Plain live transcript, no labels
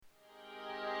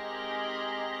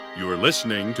You are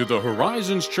listening to the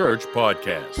Horizons Church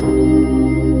podcast.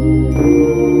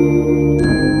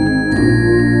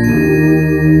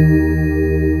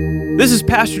 This is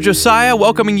Pastor Josiah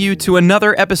welcoming you to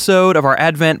another episode of our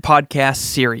Advent podcast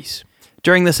series.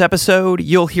 During this episode,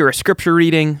 you'll hear a scripture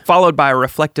reading, followed by a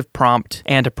reflective prompt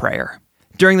and a prayer.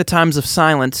 During the times of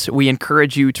silence, we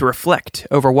encourage you to reflect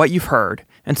over what you've heard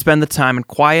and spend the time in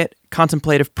quiet,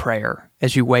 contemplative prayer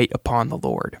as you wait upon the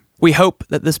Lord. We hope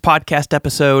that this podcast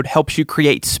episode helps you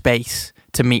create space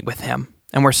to meet with Him,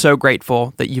 and we're so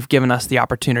grateful that you've given us the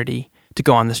opportunity to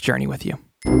go on this journey with you.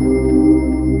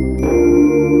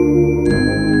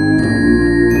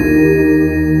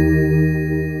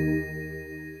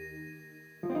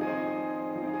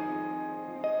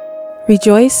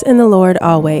 Rejoice in the Lord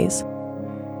always.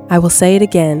 I will say it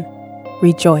again,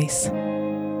 rejoice.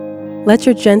 Let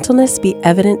your gentleness be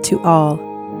evident to all.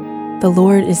 The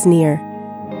Lord is near.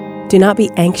 Do not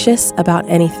be anxious about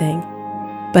anything,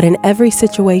 but in every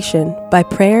situation, by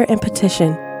prayer and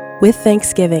petition, with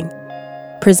thanksgiving,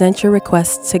 present your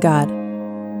requests to God.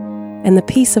 And the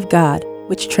peace of God,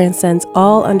 which transcends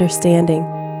all understanding,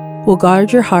 will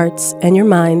guard your hearts and your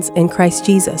minds in Christ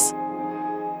Jesus.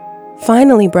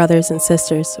 Finally, brothers and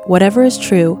sisters, whatever is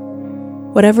true,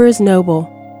 whatever is noble,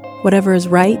 whatever is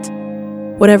right,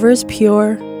 whatever is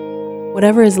pure,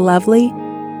 whatever is lovely,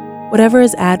 whatever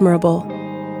is admirable,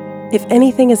 if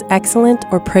anything is excellent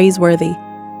or praiseworthy,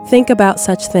 think about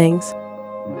such things.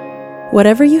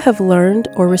 Whatever you have learned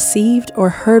or received or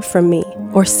heard from me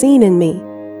or seen in me,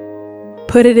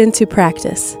 put it into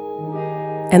practice,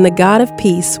 and the God of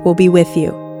peace will be with you.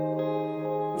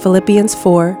 Philippians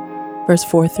 4, verse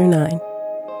 4 through 9.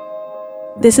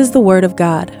 This is the word of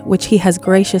God, which He has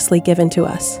graciously given to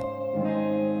us.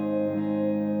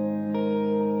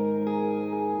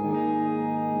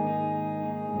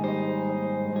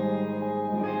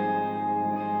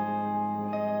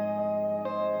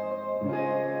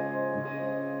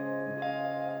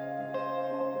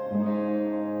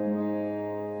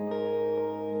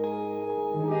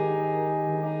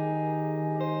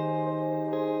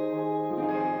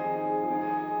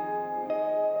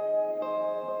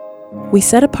 We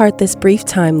set apart this brief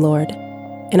time, Lord,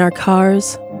 in our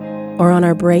cars, or on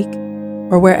our break,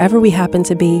 or wherever we happen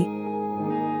to be,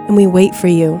 and we wait for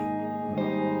you.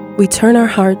 We turn our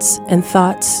hearts and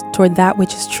thoughts toward that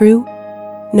which is true,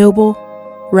 noble,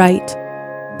 right,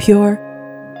 pure,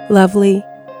 lovely,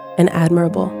 and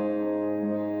admirable.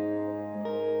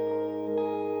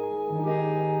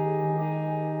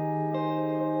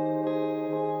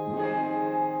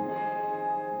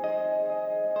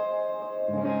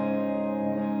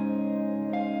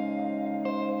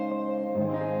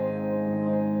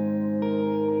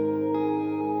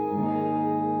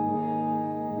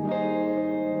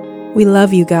 We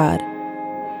love you, God.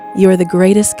 You are the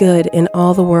greatest good in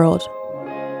all the world,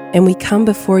 and we come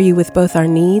before you with both our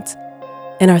needs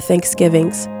and our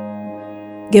thanksgivings.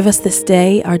 Give us this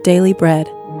day our daily bread,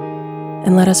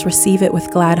 and let us receive it with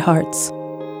glad hearts.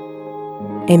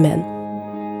 Amen.